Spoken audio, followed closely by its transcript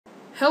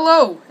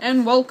Hello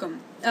and welcome.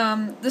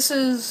 This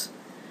is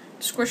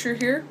Squisher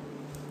here,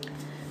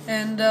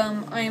 and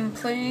I am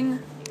playing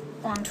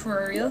on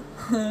Terraria.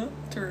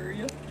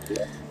 Terraria.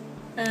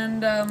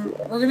 And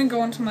we're gonna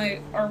go into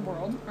our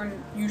world, our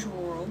usual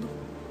world,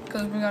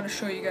 because we gotta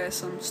show you guys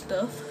some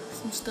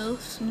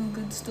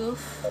good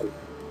stuff.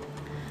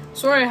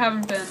 Sorry I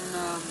haven't been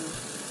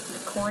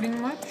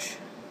recording much,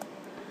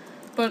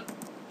 but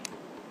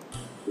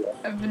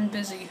I've been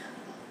busy,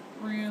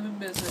 really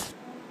busy.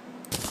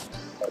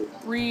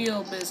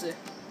 Real busy.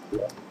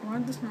 Why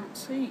did this not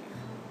save?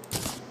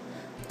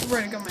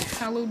 Right, I got my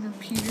hallowed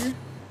repeater.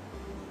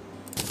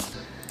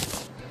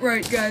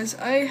 Right, guys,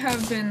 I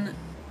have been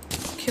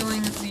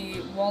killing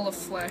the wall of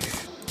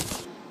flesh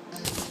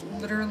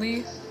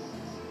literally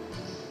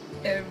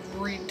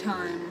every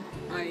time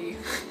I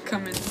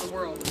come into the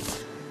world.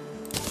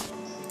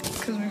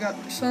 Because we got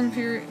sun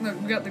fury,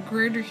 we got the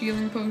greater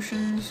healing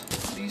potions.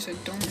 These I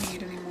don't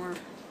need anymore.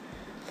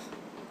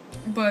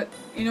 But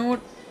you know what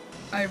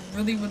I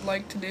really would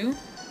like to do?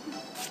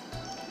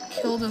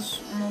 Kill this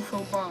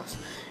mofo boss.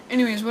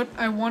 Anyways, what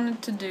I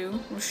wanted to do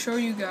was show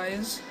you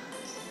guys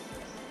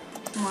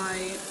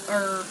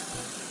our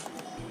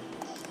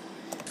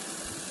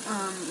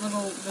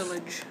little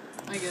village,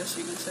 I guess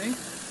you can say.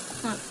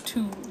 Not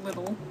too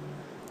little,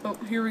 but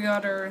here we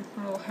got our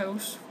little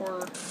house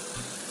for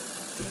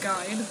the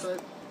guide,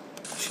 but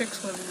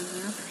chick's living in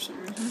there for some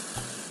reason.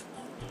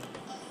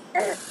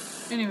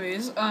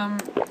 Anyways, oh,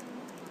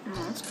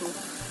 that's cool.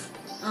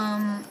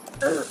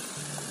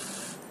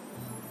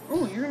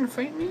 Oh, you're gonna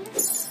fight me?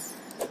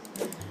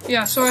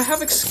 Yeah, so I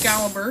have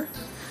Excalibur.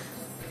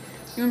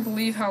 You wouldn't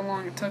believe how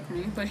long it took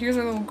me, but here's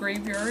our little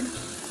graveyard.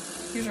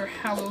 Here's our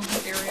hallowed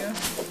area.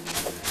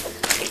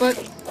 But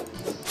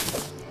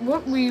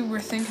what we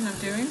were thinking of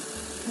doing,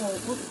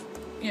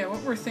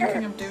 what we're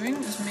thinking of doing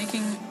is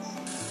making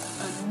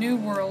a new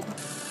world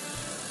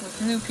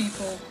with new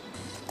people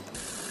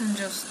and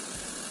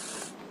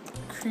just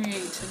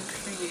create and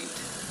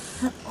create.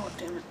 Oh,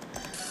 damn it.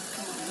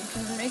 Come on, you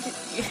can make it.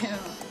 Yeah.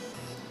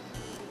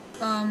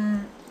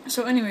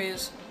 So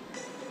anyways,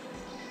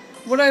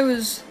 what I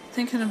was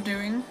thinking of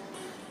doing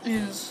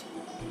is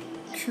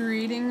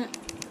creating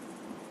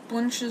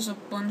bunches of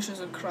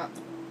crap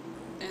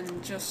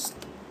and just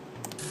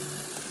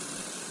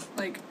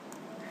like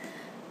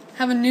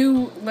have a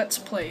new let's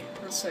play,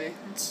 let's say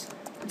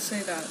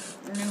that.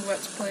 A new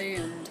let's play,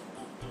 and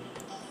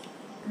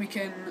we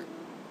can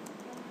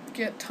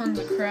get tons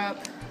of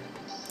crap.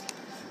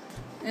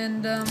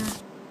 And,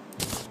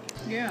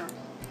 yeah.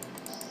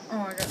 Oh,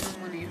 I got no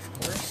money, of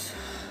course.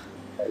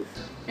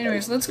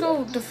 Anyways, let's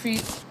go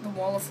defeat the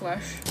wall of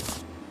flesh.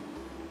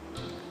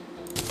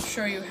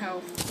 Show you how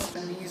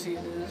flippin' easy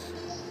it is.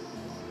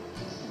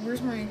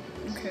 Where's my...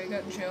 Okay, I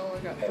got gel, I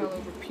got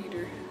hallowed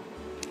repeater.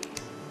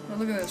 Oh,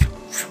 look at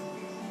this.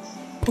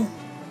 Boom.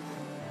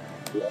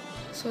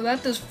 So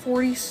that does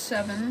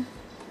 17.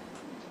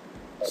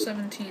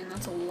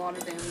 That's a lot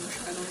of damage.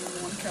 I don't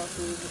even want to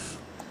calculate it.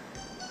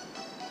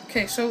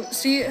 Okay, so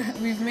see,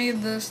 we've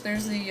made this.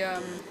 There's the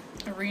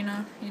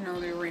arena. You know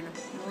the arena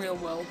real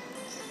well.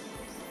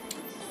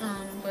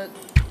 But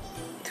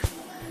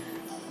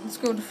let's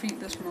go defeat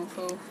this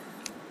mofo.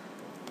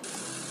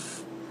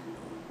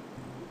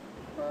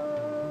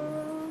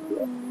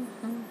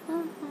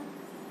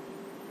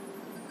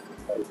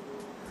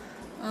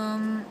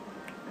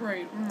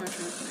 Right, what am I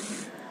trying to play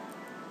here?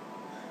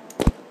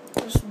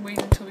 Just wait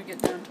until we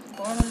get down to the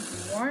bottom.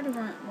 Why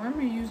am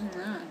I using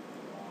that?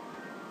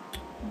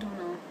 Don't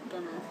know.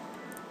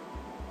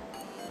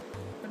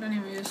 But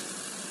anyways,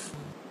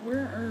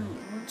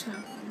 what's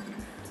happening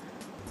here?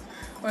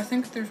 Oh, I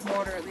think there's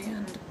water at the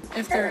end.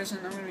 If there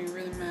isn't, I'm gonna be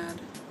really mad.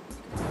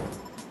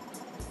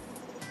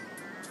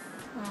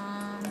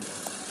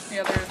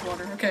 Yeah, there is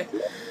water. Okay.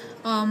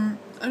 I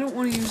don't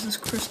want to use this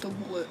crystal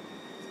bullet.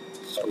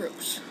 It's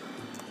gross.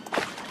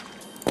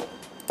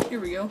 Here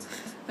we go.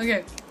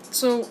 Okay,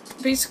 so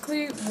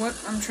basically what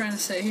I'm trying to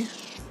say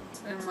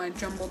in my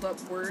jumbled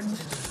up words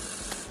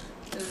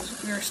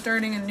is we are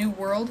starting a new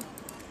world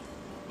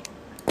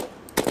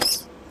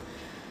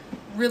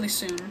really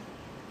soon.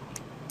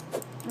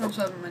 I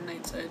also have my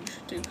Night's Edge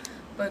too,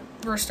 but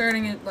we're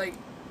starting it like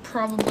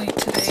probably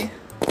today.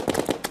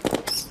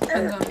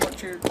 Depends on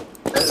what your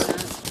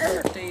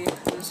day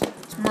is.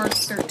 It's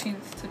March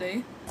 13th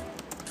today,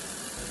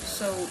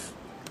 so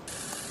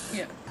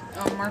yeah,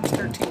 on March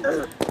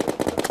 13th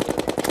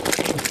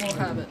we'll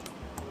have it.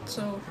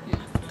 So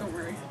yeah, don't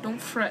worry, don't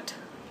fret.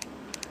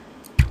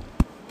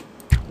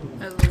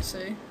 As they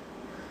say,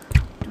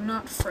 do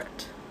not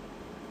fret.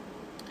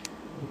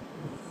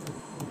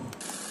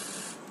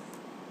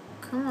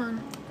 Come on.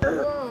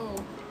 Whoa.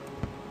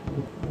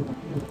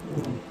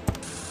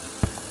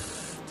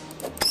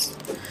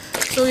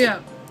 So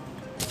yeah,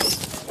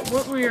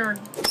 what we are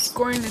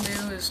going to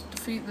do is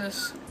defeat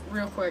this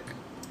real quick,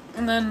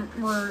 and then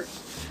we're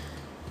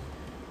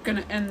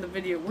gonna end the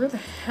video. Where the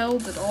hell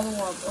did all the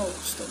lava? Oh,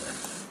 it's still there.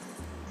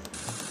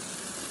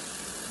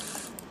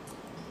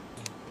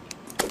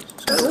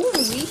 So go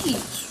away,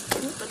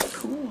 stupid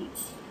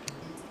tools.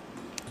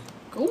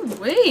 Go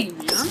away,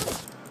 man.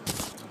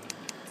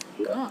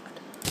 God.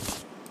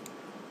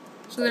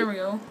 So there we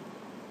go.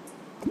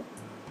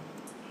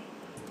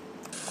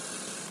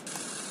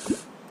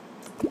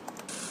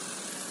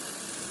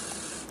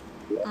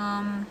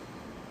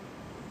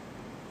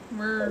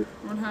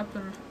 What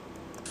happened?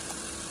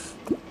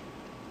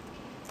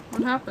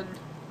 What happened?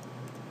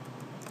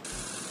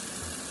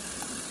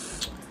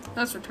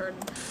 That's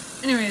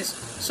retarded. Anyways,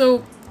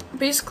 so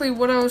basically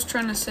what I was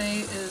trying to say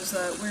is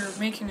that we're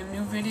making a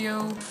new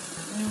video,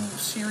 new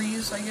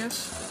series, I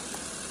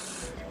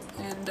guess.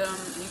 And,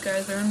 you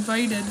guys are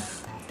invited.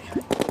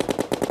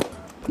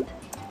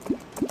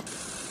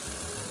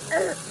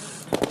 Damn it.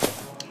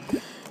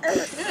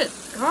 Shit,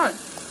 God.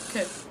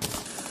 Okay.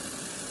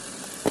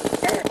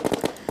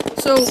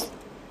 So,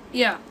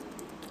 yeah.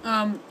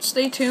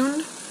 Stay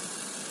tuned.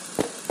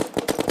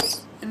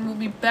 And we'll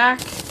be back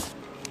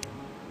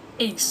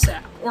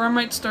ASAP. Or I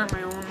might start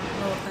my own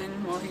little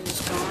thing while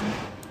he's gone.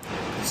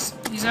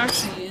 He's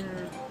actually in...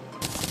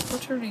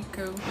 Where did he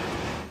go?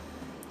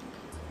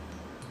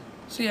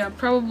 So yeah,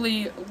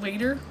 probably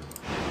later.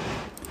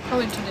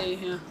 Probably today,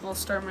 yeah. I'll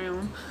start my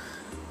own.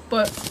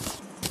 But,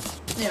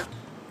 yeah.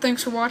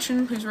 Thanks for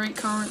watching. Please rate,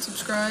 comment,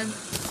 subscribe.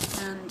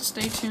 And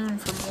stay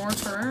tuned for more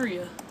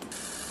Terraria.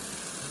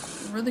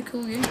 Really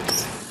cool game.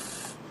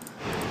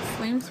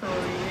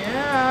 Flamethrower,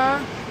 yeah!